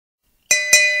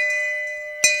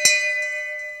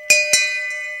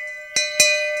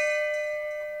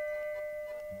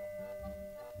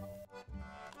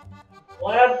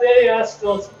glad they asked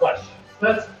those questions.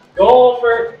 Let's go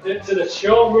over into the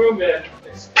showroom and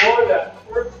explore that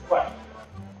first question.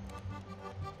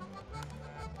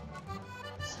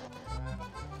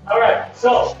 All right,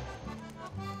 so a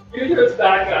few years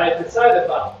back, I decided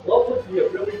about what would be a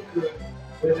really good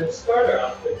women's starter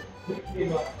outfit. We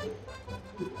came up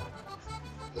with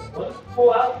one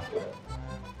full outfit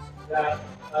that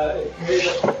is made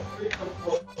up of three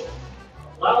components: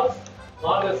 a blouse,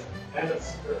 bodice, and a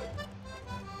skirt.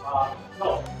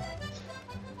 So,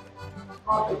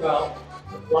 talk about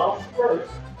the blouse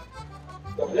first.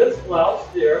 So this blouse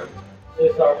here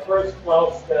is our first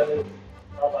blouse that is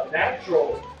of a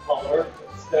natural color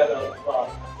instead of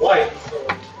white. So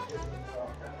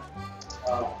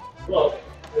look,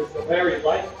 it's a very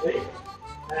lightweight,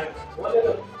 and one of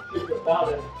the features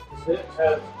about it is it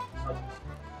has a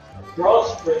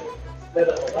drawstring instead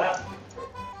of elastic.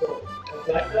 So what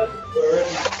that does is wherever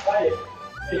you tie it,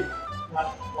 it's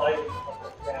not sliding up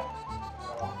and down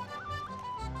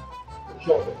the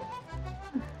shoulder.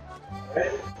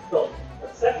 Alright? So the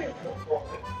second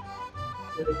component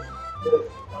is this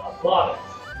bodice.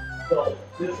 So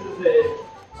this is a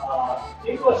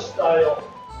English style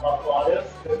bodice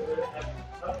because it has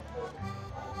on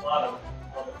the bottom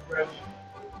of the French.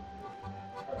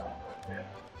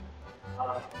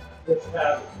 This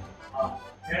has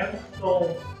hand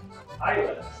sewn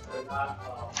eyelets. They're not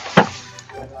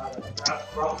a brass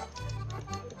cross.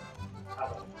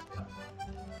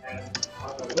 And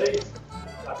on the lace,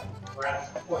 it's got brass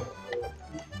points. So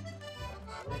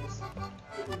lace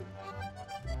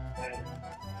and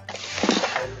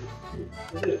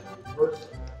it is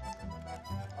reversible.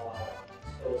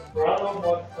 So it's brown on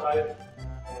one side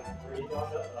and green on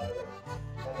the other.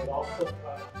 And it also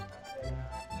comes in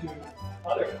two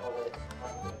other color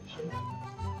combinations.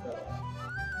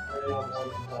 Gray on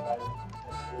one side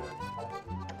and blue on the other.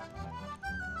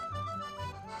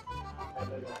 And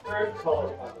then the third color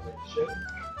combination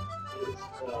is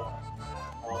the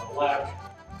black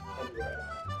and red.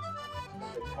 And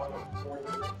they come in four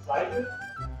different sizes.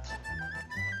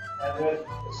 And then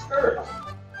the skirt is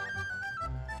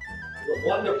a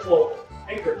wonderful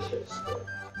handkerchief skirt.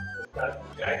 It's got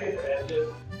jagged edges,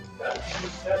 it's got two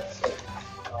sets of,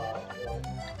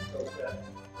 so that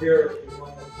here if you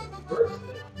wanted to reverse it,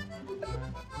 you would just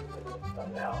flip it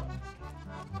upside down.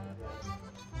 And then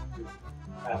you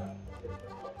have a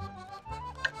different one.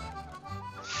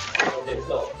 Okay,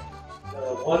 so the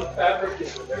one fabric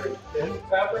is a very thin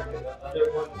fabric, and the other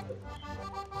one is a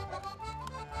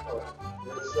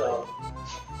so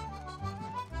this,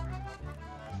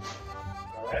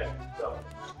 alright, so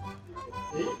you can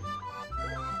see.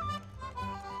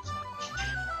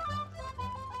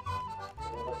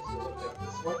 Let's look at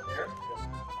this one here.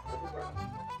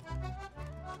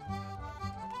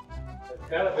 It's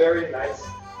got a very nice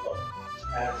look.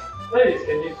 And ladies,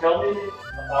 can you tell me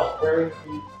about wearing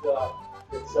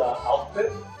this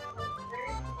outfit?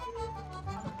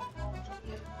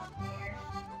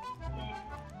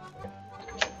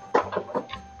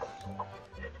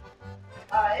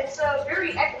 It's a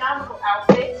very economical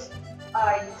outfit.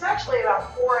 It's actually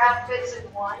about 4 outfits in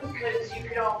one because you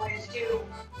could always do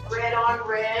red on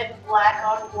red, black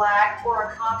on black, or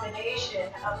a combination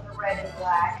of the red and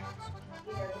black,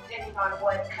 you know, depending on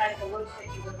what kind of look that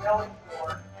you were going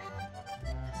for.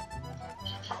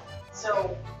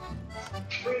 So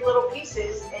 3 little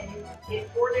pieces and you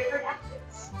get 4 different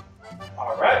outfits.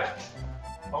 All right.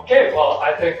 Okay, well,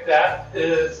 I think that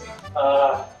is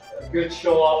a good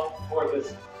show off for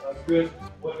this good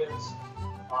women's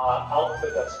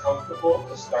outfit that's comfortable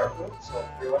to start with. So if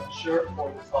you're unsure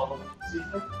for this Halloween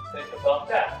season, think about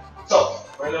that. So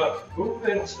we're going to move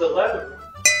into the leather room.